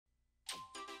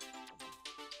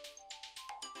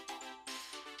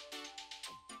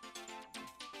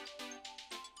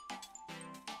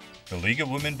The League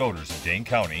of Women Voters of Dane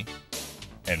County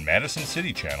and Madison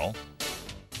City Channel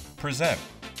present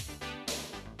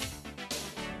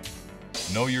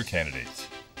Know Your Candidates.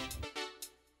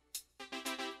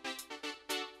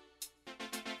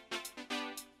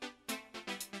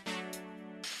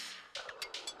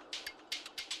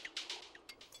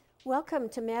 Welcome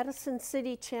to Madison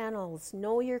City Channel's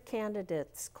Know Your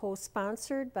Candidates,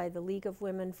 co-sponsored by the League of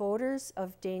Women Voters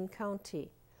of Dane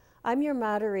County. I'm your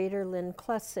moderator, Lynn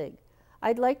Klessig.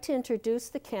 I'd like to introduce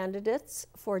the candidates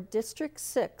for District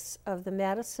 6 of the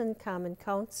Madison Common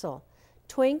Council,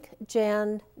 Twink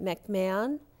Jan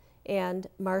McMahon and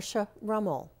Marcia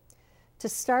Rummel. To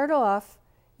start off,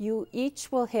 you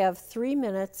each will have 3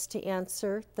 minutes to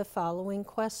answer the following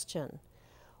question.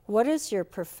 What is your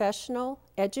professional,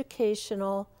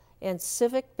 educational, and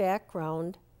civic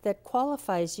background that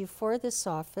qualifies you for this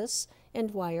office,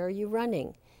 and why are you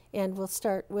running? And we'll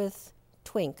start with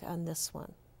Twink on this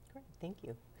one. Great, thank you.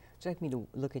 Would you like me to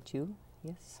look at you?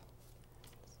 Yes?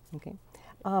 Okay.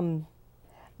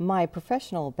 My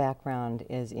professional background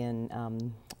is in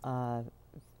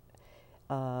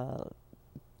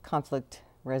conflict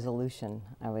resolution,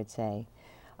 I would say.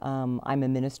 I'm a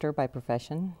minister by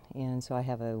profession, and so I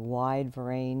have a wide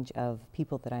range of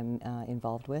people that I'm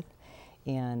involved with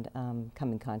and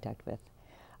come in contact with.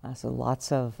 So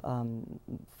lots of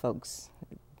folks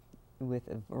with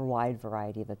a wide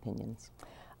variety of opinions.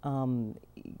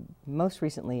 Most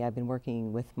recently, I've been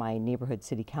working with my neighborhood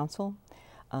city council,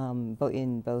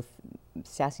 in both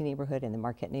Sassy Neighborhood and the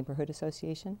Marquette Neighborhood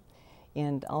Association.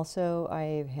 And also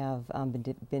I have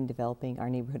been developing our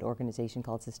neighborhood organization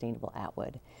called Sustainable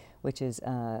Atwood, which is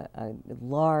a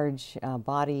large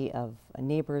body of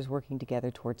neighbors working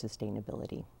together towards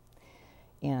sustainability.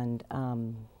 And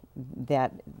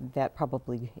that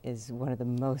probably is one of the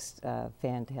most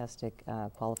fantastic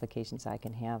qualifications I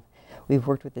can have. We've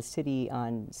worked with the city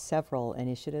on several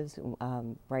initiatives.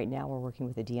 Right now we're working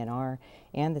with the DNR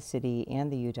and the city and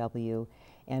the UW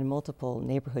and multiple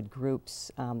neighborhood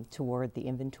groups toward the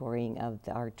inventorying of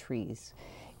our trees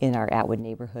in our Atwood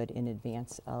neighborhood in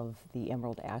advance of the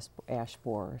Emerald Ash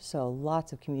Borer. So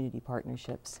lots of community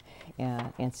partnerships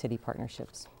and city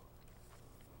partnerships.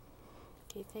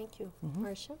 Okay, thank you. Mm-hmm.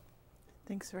 Marcia?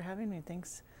 Thanks for having me.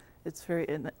 Thanks. It's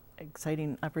an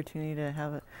exciting opportunity to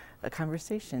have a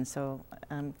conversation. So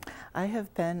I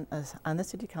have been on the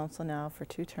city council now for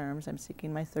 2 terms. I'm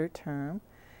seeking my 3rd term.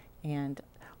 And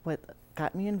what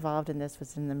got me involved in this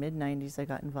was in the mid-90s. I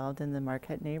got involved in the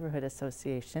Marquette Neighborhood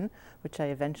Association, which I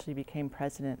eventually became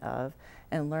president of,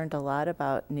 and learned a lot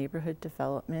about neighborhood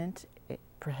development,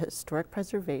 historic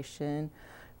preservation,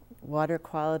 water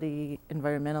quality,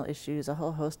 environmental issues, a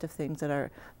whole host of things that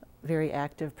our very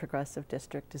active progressive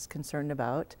district is concerned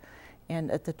about.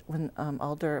 And when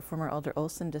former Alder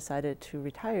Olson decided to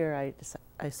retire,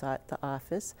 I sought the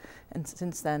office, and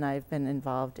since then I've been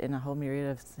involved in a whole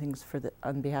myriad of things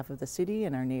on behalf of the city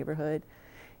and our neighborhood.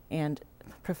 And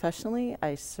professionally,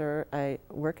 I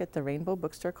work at the Rainbow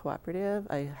Bookstore Cooperative.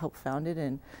 I helped found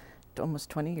it almost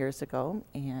 20 years ago,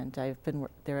 and I've been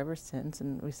there ever since,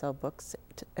 and we sell books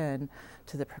to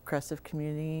the progressive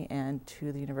community and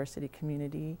to the university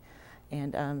community.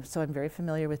 And so I'm very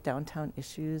familiar with downtown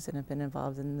issues, and have been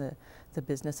involved in the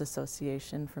business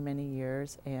association for many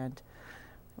years. And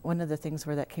one of the things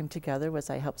where that came together was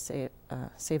I helped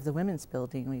save the women's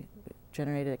building. We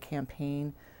generated a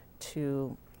campaign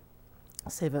to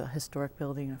save a historic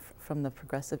building from the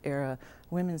progressive era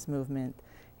women's movement,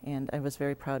 and I was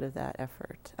very proud of that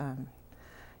effort.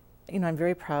 I'm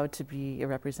very proud to be a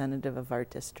representative of our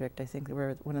district. I think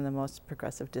we're one of the most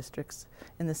progressive districts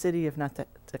in the city, if not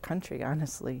the country,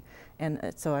 honestly.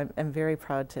 And so I'm very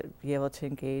proud to be able to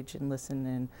engage and listen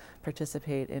and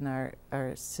participate in our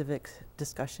civic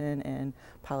discussion and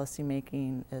policy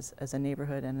making as a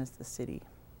neighborhood and as the city.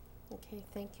 Okay,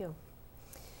 thank you.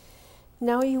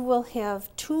 Now you will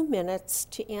have 2 minutes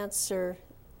to answer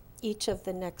each of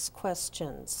the next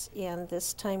questions. And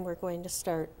this time we're going to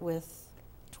start with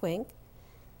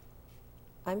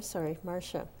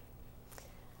Marcia.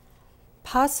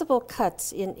 Possible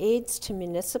cuts in aids to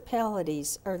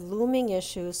municipalities are looming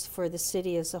issues for the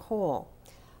city as a whole.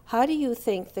 How do you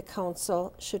think the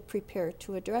council should prepare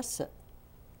to address it?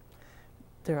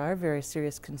 There are very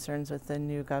serious concerns with the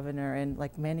new governor, and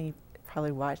like many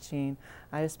probably watching,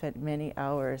 I have spent many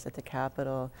hours at the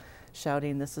Capitol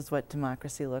shouting, "This is what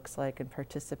democracy looks like," and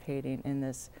participating in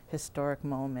this historic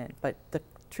moment. But the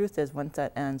truth is, once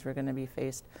that ends, we're going to be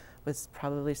faced with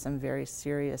probably some very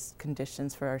serious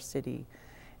conditions for our city.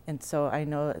 And so I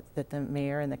know that the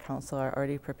mayor and the council are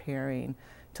already preparing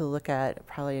to look at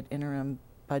probably an interim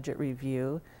budget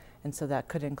review. And so that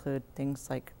could include things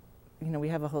like we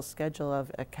have a whole schedule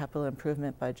of a capital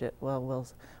improvement budget. Well,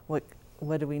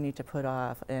 what do we need to put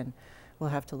off? And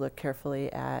we'll have to look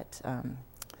carefully at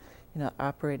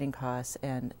operating costs.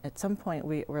 And at some point,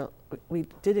 we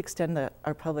did extend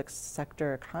our public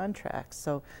sector contracts.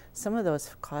 So some of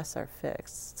those costs are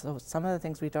fixed. So some of the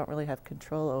things we don't really have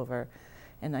control over.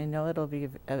 And I know it'll be,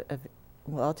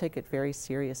 well, I'll take it very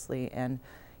seriously. And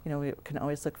we can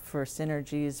always look for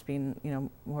synergies, being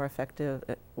more effective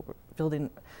at building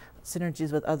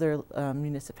synergies with other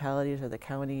municipalities or the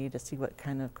county to see what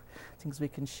kind of things we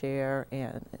can share,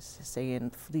 and say in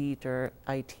fleet or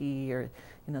IT or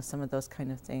some of those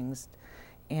kind of things.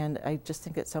 And I just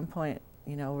think at some point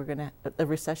a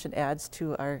recession adds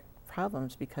to our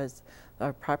problems because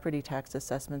our property tax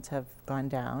assessments have gone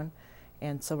down,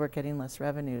 and so we're getting less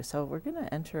revenue. So we're going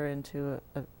to enter into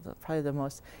probably the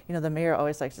most, the mayor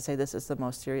always likes to say this is the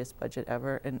most serious budget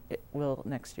ever, and it will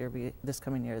next year be, this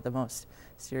coming year, the most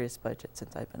serious budget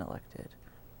since I've been elected.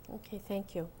 Okay,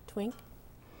 thank you. Twink?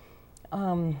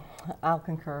 I'll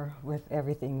concur with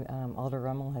everything Alder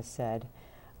Rummel has said.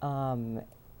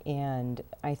 And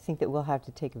I think that we'll have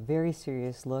to take a very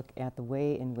serious look at the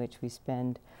way in which we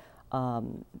spend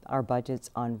our budgets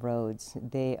on roads.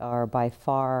 They are by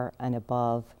far and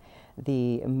above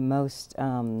the most,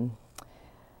 the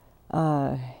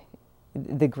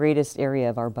greatest area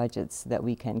of our budgets that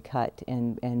we can cut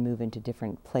and move into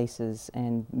different places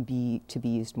and to be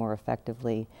used more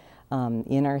effectively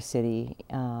in our city.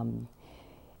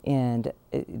 And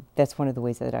that's one of the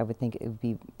ways that I would think it would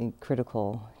be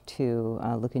critical to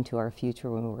look into our future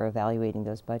when we're evaluating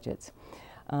those budgets.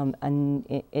 And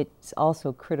it's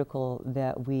also critical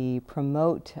that we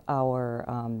promote our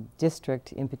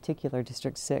district, in particular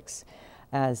District 6,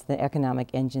 as the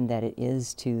economic engine that it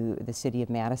is to the city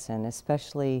of Madison,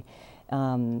 especially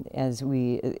as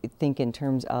we think in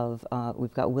terms of,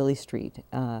 we've got Willie Street,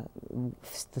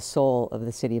 the soul of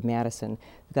the city of Madison.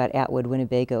 We've got Atwood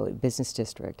Winnebago Business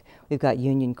District. We've got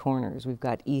Union Corners. We've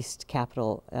got East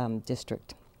Capitol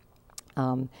District.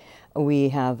 We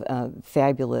have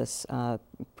fabulous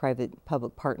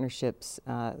private-public partnerships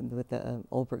with the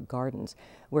Olbert Gardens.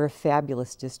 We're a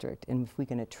fabulous district, and if we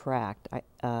can attract,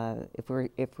 if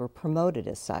we're promoted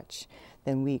as such,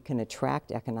 then we can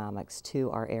attract economics to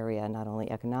our area, not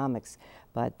only economics,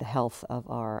 but the health of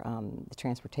our the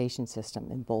transportation system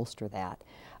and bolster that.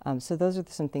 So those are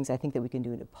some things I think that we can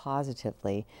do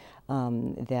positively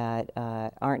that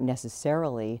aren't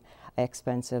necessarily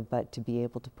expensive, but to be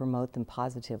able to promote them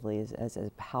positively as a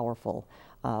powerful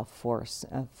force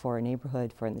for a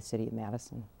neighborhood, for in the city of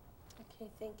Madison.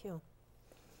 Okay, thank you.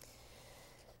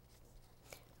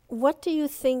 What do you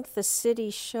think the city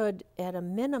should, at a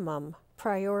minimum,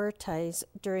 prioritize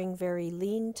during very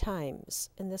lean times?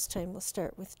 And this time we'll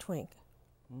start with Twink.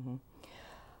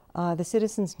 The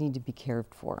citizens need to be cared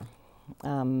for.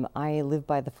 I live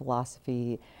by the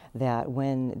philosophy that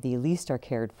when the least are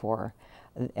cared for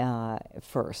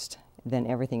first, then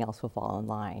everything else will fall in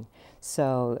line.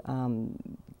 So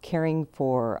caring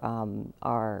for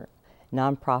our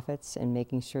nonprofits and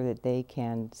making sure that they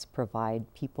can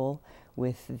provide people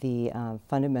with the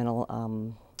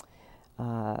fundamental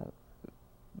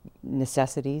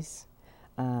necessities.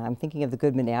 I'm thinking of the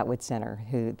Goodman Atwood Center,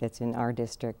 that's in our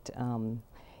district,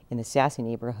 in the Sassy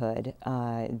neighborhood.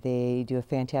 They do a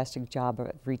fantastic job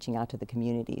of reaching out to the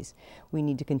communities. We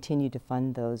need to continue to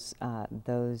fund those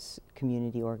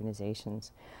community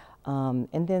organizations.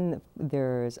 And then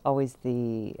there's always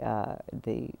the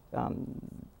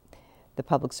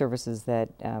public services that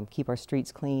keep our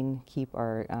streets clean, keep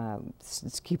our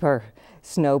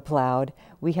snow plowed.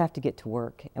 We have to get to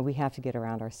work, and we have to get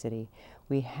around our city.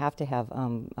 We have to have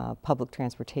public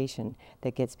transportation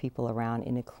that gets people around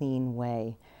in a clean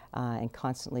way and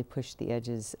constantly push the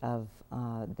edges of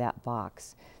that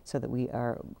box so that we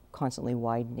are constantly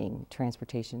widening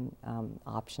transportation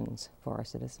options for our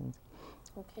citizens.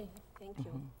 Okay, thank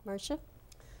you. Marcia?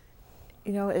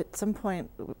 At some point,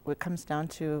 it comes down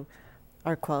to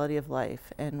our quality of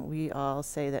life, and we all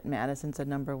say that Madison's a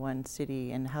 #1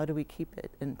 city, and how do we keep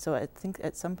it? And so I think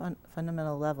at some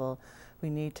fundamental level, we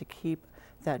need to keep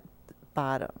that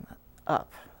bottom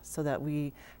up so that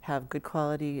we have good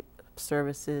quality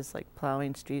services like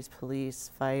plowing streets, police,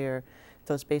 fire,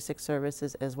 those basic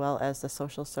services, as well as the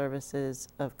social services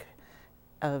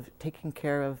of taking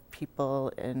care of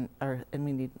people, and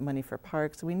we need money for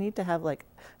parks. We need to have like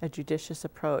a judicious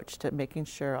approach to making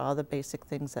sure all the basic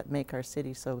things that make our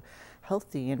city so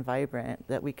healthy and vibrant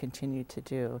that we continue to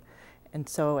do. And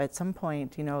so at some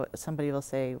point, somebody will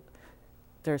say,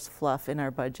 there's fluff in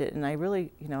our budget, and I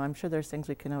really, I'm sure there's things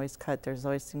we can always cut. There's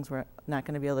always things we're not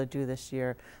going to be able to do this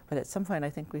year, but at some point I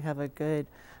think we have a good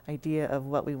idea of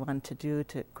what we want to do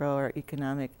to grow our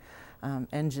economic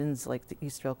engines, like the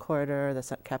East Rail Corridor,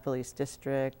 the Capital East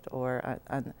District, or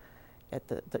at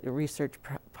the research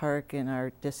park in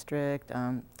our district.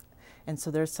 And so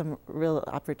there's some real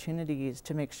opportunities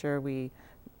to make sure we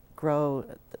grow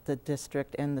the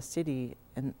district and the city,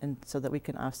 and so that we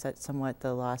can offset somewhat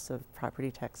the loss of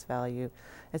property tax value.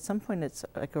 At some point, it's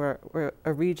like we're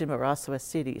a region, but we're also a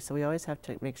city, so we always have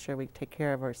to make sure we take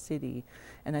care of our city.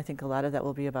 And I think a lot of that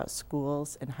will be about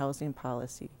schools and housing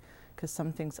policy, because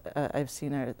some things I've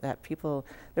seen are that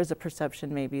there's a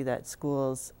perception maybe that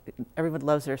schools, everyone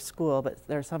loves their school, but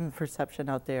there's some perception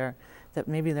out there that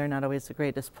maybe they're not always the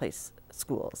greatest place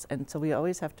schools. And so we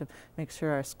always have to make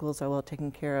sure our schools are well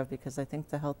taken care of, because I think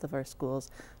the health of our schools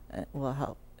will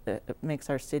help. It makes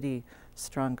our city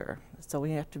stronger. So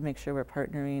we have to make sure we're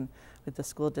partnering with the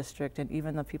school district and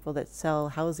even the people that sell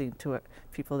housing to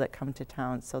people that come to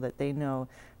town, so that they know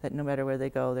that no matter where they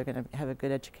go, they're going to have a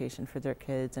good education for their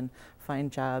kids and find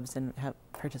jobs and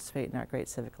participate in our great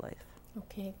civic life.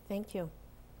 Okay, thank you.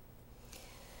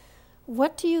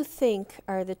 What do you think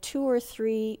are the 2 or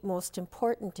 3 most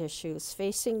important issues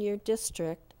facing your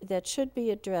district that should be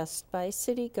addressed by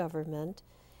city government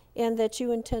and that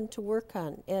you intend to work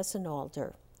on as an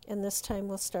alder? And this time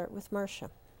we'll start with Marcia.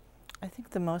 I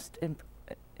think the most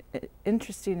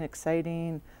interesting,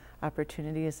 exciting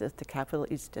opportunity is at the Capital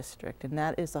East District, and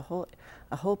that is a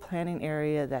whole planning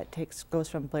area that goes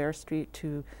from Blair Street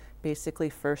to basically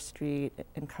First Street. It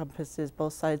encompasses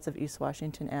both sides of East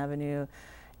Washington Avenue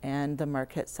and the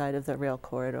Marquette side of the rail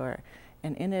corridor.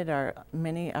 And in it are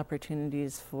many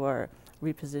opportunities for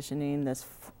repositioning this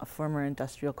former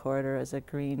industrial corridor as a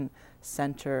green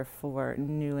center for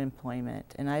new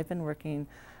employment. And I've been working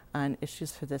on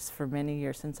issues for this for many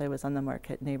years, since I was on the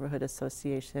Marquette Neighborhood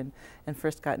Association and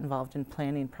first got involved in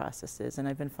planning processes. And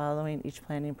I've been following each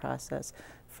planning process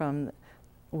from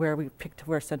where we picked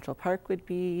where Central Park would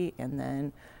be, and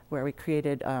then where we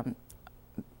created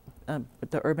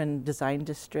the urban design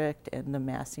district and the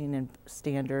massing and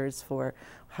standards for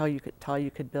how tall you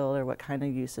could build, or what kind of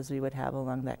uses we would have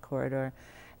along that corridor.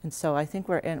 And so I think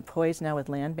we're poised now with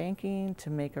land banking to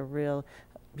be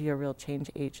a real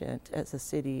change agent as a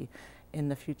city in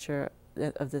the future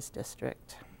of this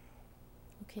district.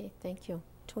 Okay, thank you.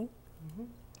 Twink?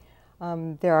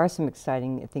 There are some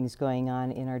exciting things going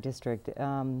on in our district.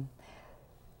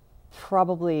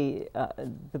 Probably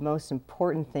the most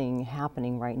important thing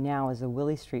happening right now is the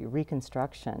Willie Street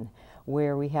reconstruction,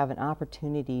 where we have an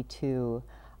opportunity to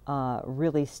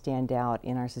really stand out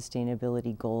in our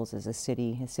sustainability goals as a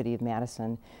city of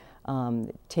Madison,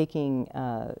 taking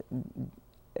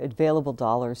available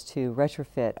dollars to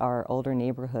retrofit our older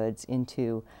neighborhoods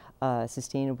into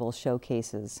sustainable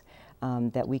showcases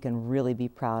that we can really be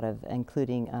proud of,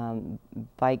 including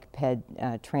bike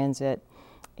ped transit,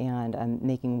 and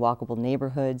making walkable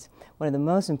neighborhoods. One of the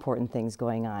most important things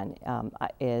going on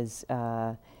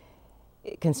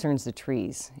it concerns the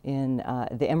trees.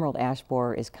 The emerald ash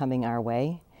borer is coming our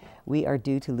way. We are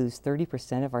due to lose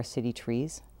 30% of our city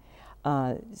trees,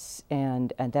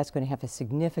 and that's going to have a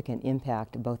significant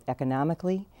impact both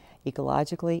economically,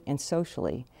 ecologically, and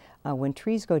socially. When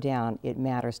trees go down, it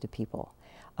matters to people.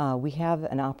 We have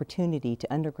an opportunity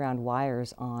to underground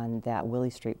wires on that Willie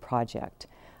Street project.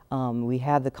 We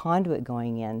have the conduit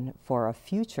going in for a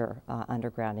future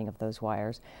undergrounding of those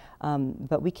wires,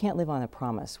 but we can't live on a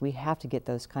promise. We have to get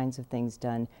those kinds of things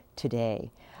done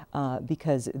today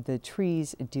because the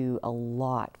trees do a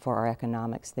lot for our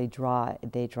economics. They draw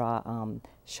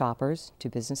shoppers to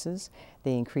businesses.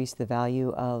 They increase the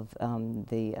value of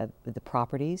the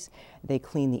properties. They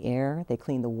clean the air. They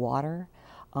clean the water.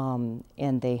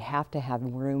 And they have to have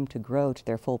room to grow to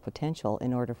their full potential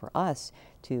in order for us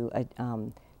to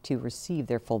receive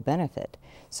their full benefit.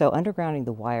 So undergrounding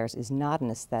the wires is not an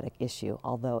aesthetic issue,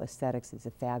 although aesthetics is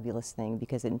a fabulous thing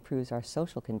because it improves our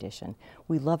social condition.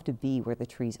 We love to be where the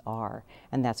trees are,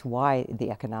 and that's why the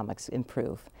economics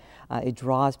improve. It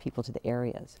draws people to the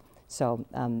areas. So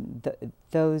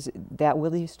that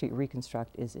Willie Street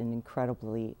Reconstruct is an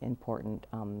incredibly important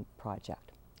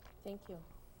project. Thank you.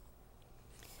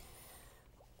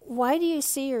 Why do you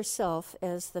see yourself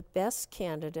as the best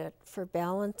candidate for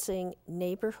balancing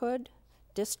neighborhood,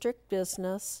 district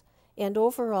business, and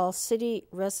overall city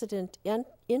resident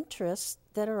interests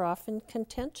that are often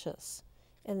contentious?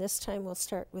 And this time we'll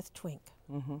start with Twink.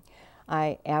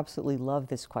 I absolutely love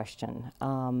this question.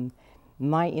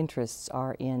 My interests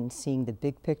are in seeing the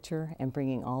big picture and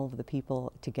bringing all of the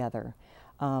people together.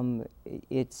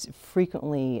 It's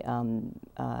frequently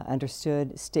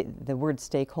understood, the word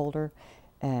stakeholder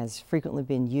has frequently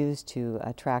been used to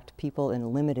attract people in a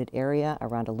limited area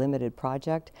around a limited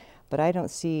project, but I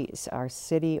don't see our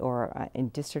city or in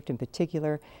district in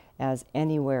particular as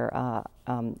anywhere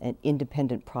an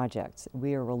independent projects.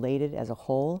 We are related as a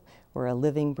whole. We're a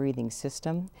living, breathing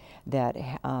system that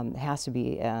has to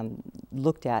be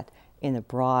looked at in a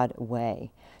broad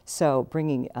way. So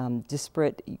bringing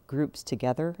disparate groups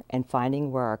together and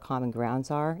finding where our common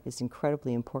grounds are is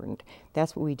incredibly important.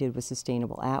 That's what we did with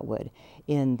Sustainable Atwood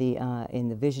in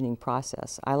the visioning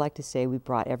process. I like to say we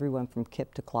brought everyone from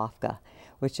Kip to Klofka,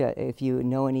 which if you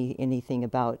know anything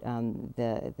about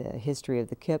the history of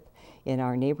the Kip in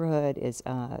our neighborhood, is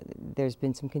there's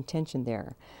been some contention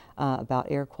there about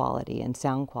air quality and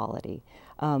sound quality.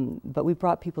 But we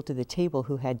brought people to the table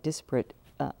who had disparate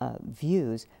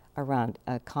views around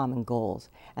common goals,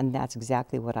 and that's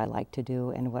exactly what I like to do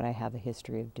and what I have a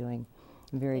history of doing.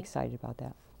 I'm very excited about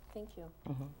that. Thank you.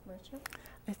 Marcia?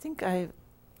 I think I've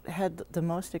had the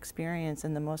most experience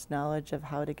and the most knowledge of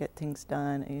how to get things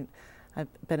done. I've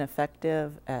been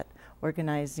effective at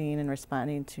organizing and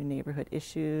responding to neighborhood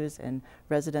issues and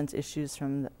residents' issues,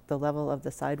 from the level of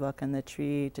the sidewalk and the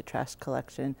tree to trash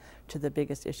collection to the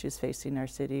biggest issues facing our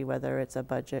city, whether it's a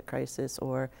budget crisis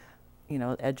or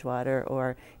Edgewater,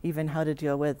 or even how to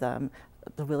deal with the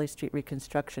Willie Street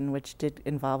reconstruction, which did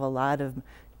involve a lot of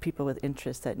people with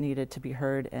interests that needed to be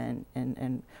heard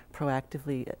and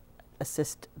proactively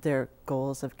assist their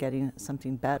goals of getting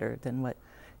something better than what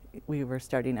we were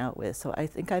starting out with. So I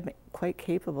think I'm quite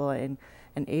capable and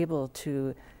able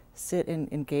to sit and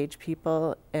engage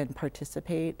people and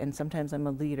participate, and sometimes I'm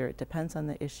a leader. It depends on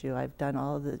the issue. I've done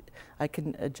I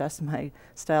can adjust my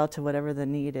style to whatever the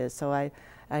need is. So I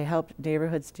helped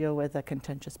neighborhoods deal with a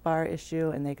contentious bar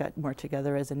issue, and they got more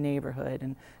together as a neighborhood,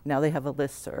 and now they have a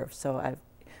listserv. So I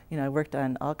worked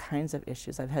on all kinds of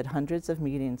issues. I've had hundreds of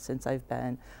meetings since I've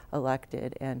been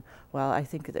elected, and while I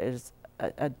think there's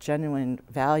a genuine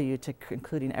value to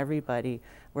including everybody,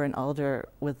 we're an alder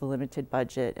with a limited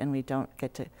budget, and we don't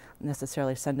get to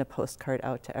necessarily send a postcard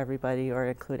out to everybody or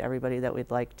include everybody that we'd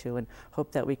like to, and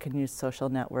hope that we can use social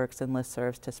networks and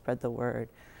listservs to spread the word.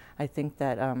 I think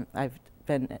that I've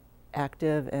been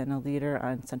active and a leader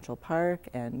on Central Park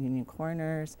and Union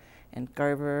Corners and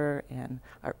Garver and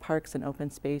our parks and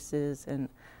open spaces, and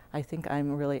I think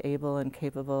I'm really able and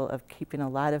capable of keeping a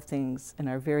lot of things in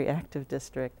our very active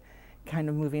district kind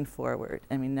of moving forward.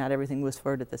 I mean, not everything moves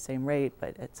forward at the same rate,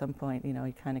 but at some point,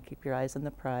 you kind of keep your eyes on the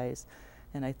prize.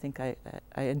 And I think I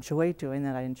enjoy doing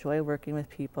that. I enjoy working with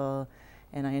people,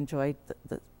 and I enjoy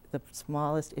the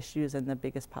smallest issues and the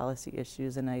biggest policy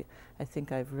issues. And I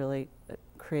think I've really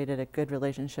created a good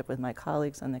relationship with my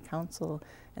colleagues on the council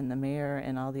and the mayor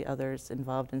and all the others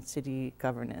involved in city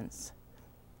governance.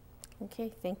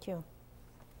 Okay, thank you.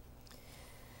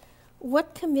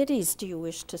 What committees do you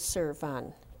wish to serve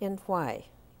on, and why?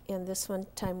 And this one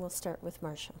time we'll start with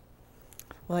Marcia.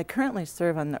 Well, I currently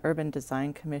serve on the Urban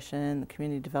Design Commission, the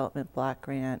Community Development Block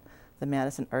Grant, the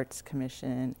Madison Arts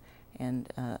Commission,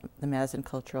 and the Madison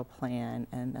Cultural Plan,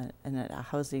 and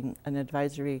an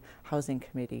advisory housing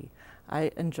committee.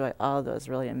 I enjoy all of those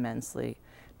really immensely,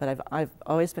 but I've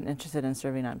always been interested in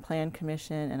serving on Plan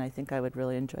Commission, and I think I would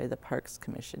really enjoy the Parks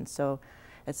Commission. So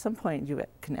at some point you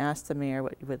can ask the mayor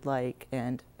what you would like,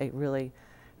 and I really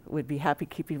would be happy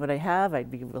keeping what I have.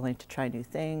 I'd be willing to try new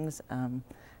things.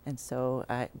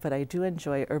 But I do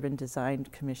enjoy Urban Design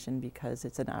Commission because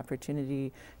it's an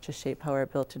opportunity to shape how our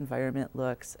built environment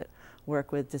looks,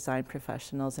 work with design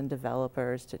professionals and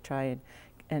developers to try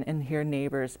and hear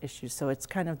neighbors' issues. So it's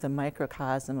kind of the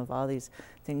microcosm of all these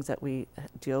things that we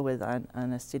deal with on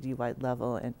a citywide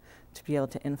level, and to be able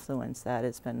to influence that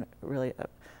has been really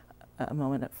a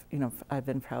moment of, I've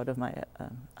been proud of my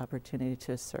opportunity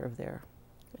to serve there.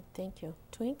 Good, thank you.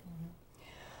 Twink?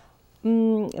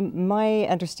 My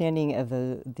understanding of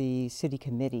the city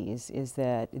committees is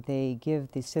that they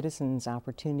give the citizens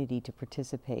opportunity to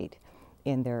participate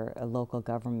in their local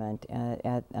government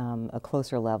at a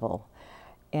closer level.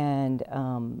 And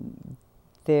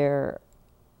they're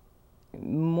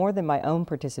more than my own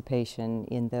participation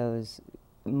in those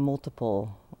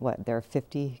multiple, there are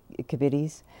 50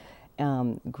 committees,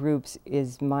 groups,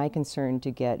 is my concern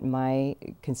to get my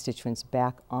constituents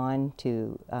back on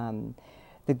to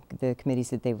the committees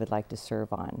that they would like to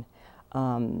serve on.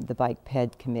 The bike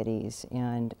ped committees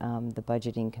and the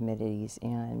budgeting committees,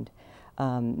 and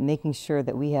making sure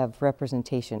that we have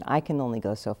representation. I can only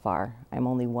go so far. I'm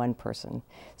only one person.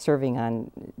 Serving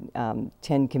on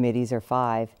 10 committees or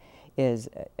 5 is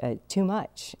too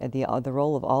much. The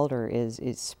role of alder is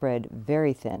spread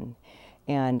very thin.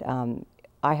 And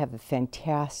I have a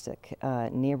fantastic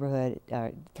neighborhood,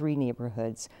 3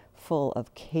 neighborhoods full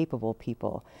of capable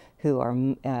people who are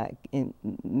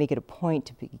make it a point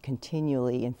to be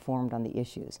continually informed on the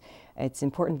issues. It's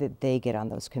important that they get on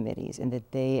those committees and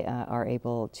that they are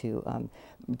able to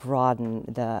broaden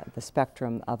the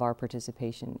spectrum of our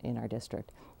participation in our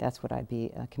district. That's what I'd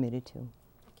be committed to.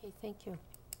 Okay, thank you.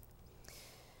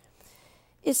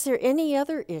 Is there any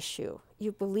other issue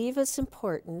you believe is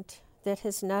important that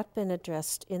has not been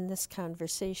addressed in this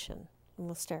conversation? And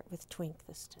we'll start with Twink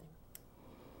this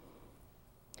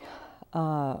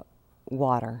time.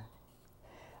 Water.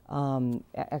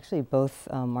 Actually, both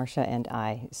Marcia and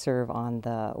I serve on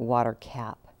the Water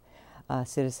CAP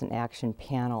Citizen Action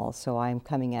Panel, so I'm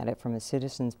coming at it from a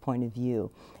citizen's point of view.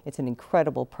 It's an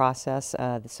incredible process.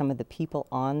 Some of the people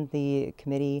on the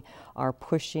committee are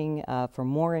pushing for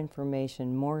more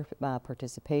information, more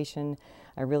participation.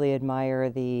 I really admire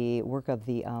the work of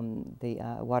the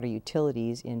water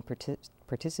utilities in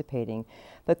participating,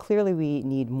 but clearly we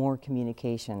need more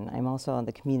communication. I'm also on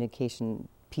the communication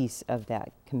piece of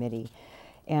that committee,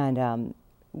 and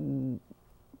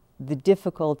the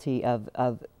difficulty of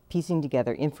piecing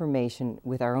together information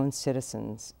with our own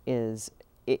citizens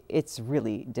it's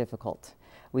really difficult.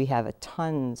 We have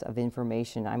tons of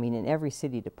information. I mean, in every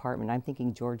city department, I'm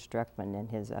thinking George Dreckman and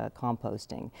his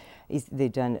composting.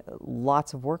 They've done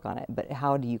lots of work on it, but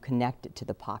how do you connect it to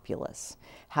the populace?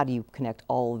 How do you connect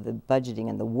all of the budgeting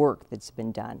and the work that's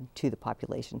been done to the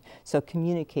population? So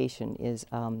communication is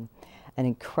an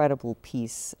incredible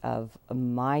piece of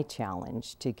my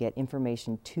challenge to get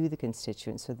information to the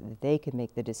constituents so that they can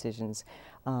make the decisions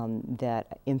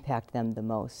that impact them the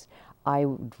most. I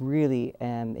really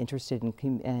am interested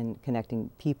in connecting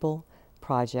people,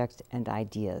 projects, and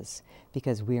ideas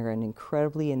because we are an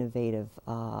incredibly innovative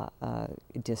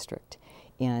district.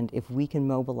 And if we can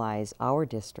mobilize our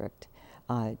district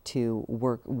to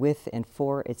work with and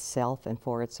for itself and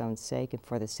for its own sake and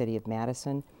for the city of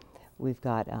Madison, we've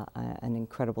got an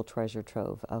incredible treasure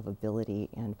trove of ability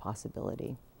and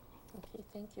possibility. Okay,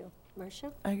 thank you.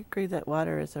 Marcia? I agree that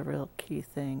water is a real key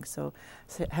thing. So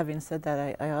having said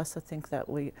that, I also think that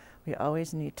we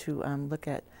always need to look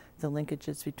at the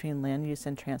linkages between land use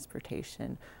and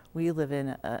transportation. We live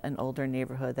in an older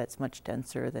neighborhood that's much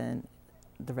denser than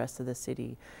the rest of the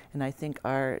city. And I think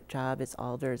our job as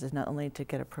alders is not only to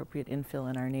get appropriate infill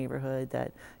in our neighborhood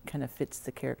that kind of fits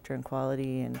the character and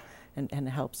quality and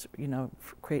helps, you know,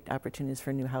 create opportunities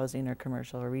for new housing or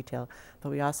commercial or retail, but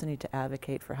we also need to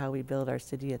advocate for how we build our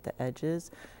city at the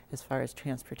edges as far as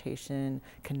transportation,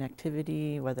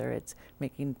 connectivity, whether it's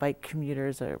making bike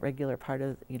commuters a regular part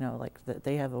of, you know, like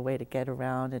they have a way to get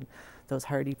around, and those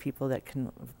hardy people that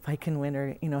can bike in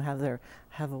winter, you know,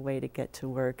 have a way to get to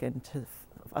work and to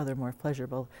other more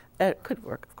pleasurable, could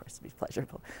work, of course, to be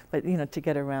pleasurable, but, you know, to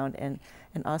get around, and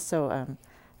also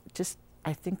just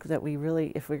I think that we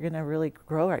really, if we're going to really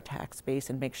grow our tax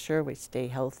base and make sure we stay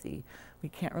healthy, we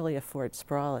can't really afford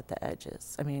sprawl at the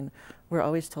edges. I mean, we're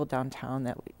always told downtown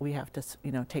that we have to,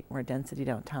 you know, take more density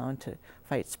downtown to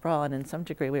fight sprawl, and in some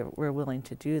degree we're willing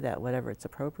to do that, whatever it's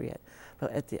appropriate.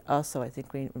 But also, I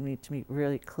think we need to be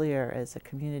really clear as a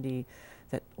community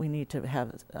that we need to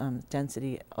have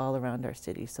density all around our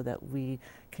city so that we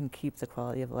can keep the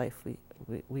quality of life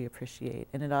we appreciate,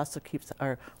 and it also keeps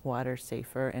our water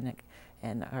safer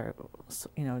and our,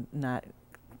 you know, not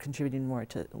contributing more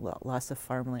to loss of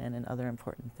farmland and other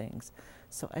important things.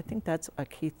 So I think that's a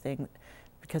key thing,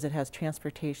 because it has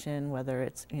transportation, whether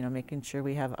it's, you know, making sure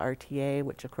we have RTA,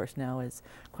 which of course now is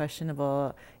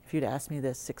questionable. If you'd asked me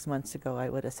this 6 months ago, I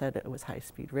would have said it was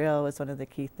high-speed rail was one of the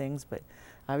key things, but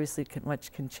obviously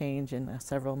much can change in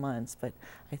several months. But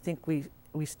I think we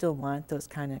still want those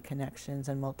kind of connections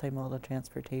and multimodal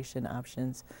transportation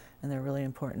options, and they're really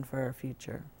important for our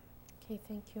future. Okay,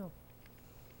 thank you.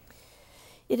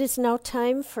 It is now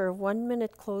time for a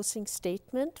 1-minute closing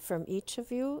statement from each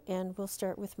of you, and we'll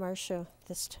start with Marcia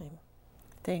this time.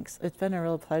 Thanks. It's been a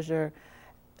real pleasure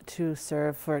to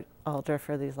serve for Alder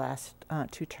for these last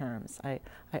 2 terms. I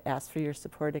ask for your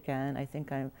support again. I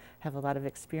think I have a lot of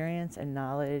experience and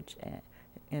knowledge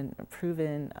and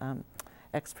proven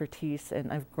expertise,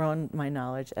 and I've grown my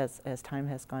knowledge as time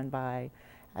has gone by.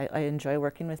 I enjoy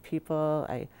working with people.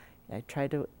 I try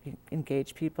to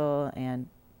engage people and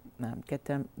get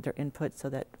them their input so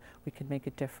that we can make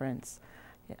a difference.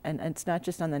 And it's not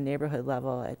just on the neighborhood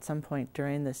level. At some point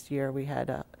during this year, we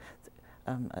had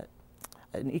an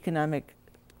economic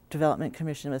development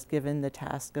commission was given the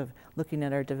task of looking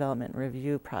at our development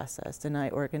review process, and I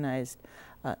organized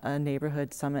a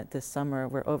neighborhood summit this summer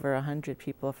where over 100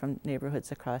 people from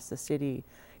neighborhoods across the city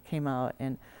came out,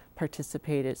 and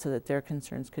participated so that their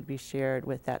concerns could be shared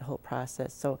with that whole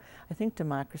process. So I think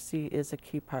democracy is a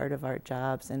key part of our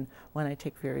jobs and one I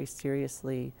take very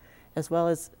seriously, as well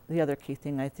as the other key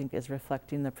thing I think is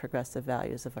reflecting the progressive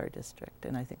values of our district,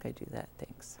 and I think I do that.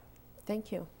 Thanks.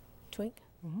 Thank you. Twink?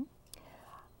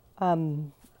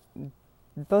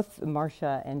 Both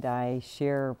Marcia and I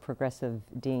share Progressive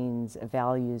Dane's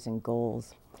values and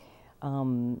goals.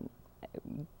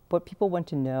 What people want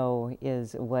to know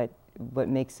is what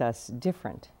makes us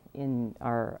different in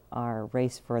our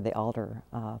race for the alder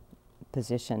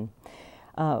position.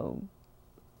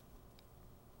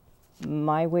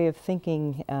 My way of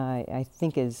thinking, I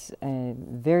think, is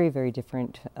very, very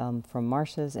different from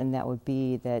Marcia's, and that would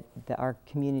be that our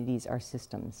communities are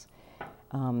systems.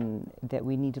 That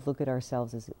we need to look at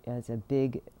ourselves as a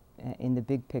big, in the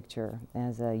big picture,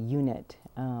 as a unit,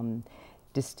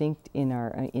 distinct in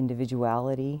our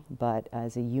individuality, but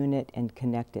as a unit and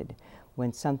connected.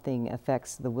 When something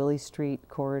affects the Willie Street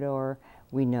corridor,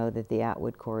 we know that the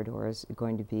Atwood corridor is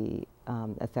going to be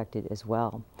affected as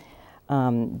well.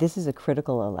 This is a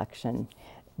critical election.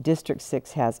 District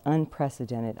 6 has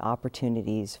unprecedented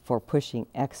opportunities for pushing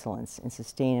excellence in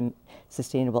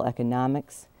sustainable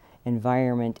economics,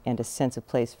 environment, and a sense of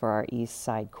place for our East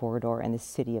Side corridor and the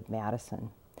city of Madison.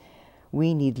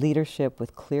 We need leadership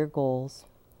with clear goals,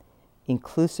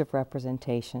 inclusive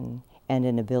representation, and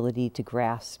an ability to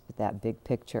grasp that big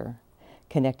picture,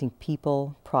 connecting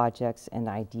people, projects, and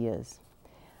ideas.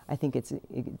 I think it's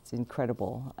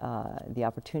incredible. The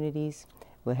opportunities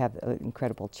will have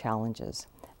incredible challenges,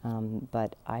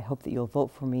 but I hope that you'll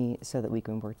vote for me so that we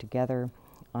can work together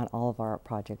on all of our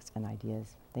projects and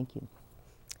ideas. Thank you.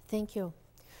 Thank you.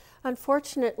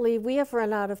 Unfortunately, we have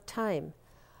run out of time.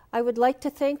 I would like to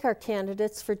thank our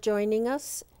candidates for joining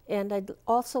us, and I'd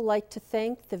also like to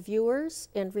thank the viewers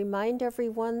and remind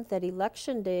everyone that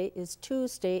Election Day is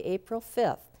Tuesday, April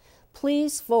 5th.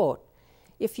 Please vote.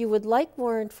 If you would like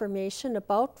more information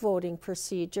about voting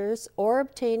procedures or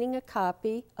obtaining a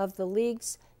copy of the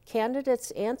League's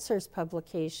Candidates Answers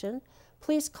publication,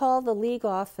 please call the League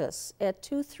office at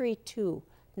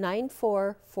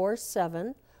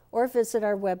 232-9447 or visit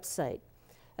our website.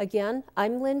 Again,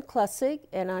 I'm Lynn Klessig,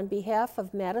 and on behalf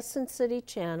of Madison City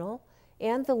Channel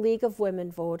and the League of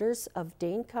Women Voters of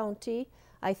Dane County,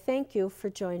 I thank you for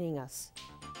joining us.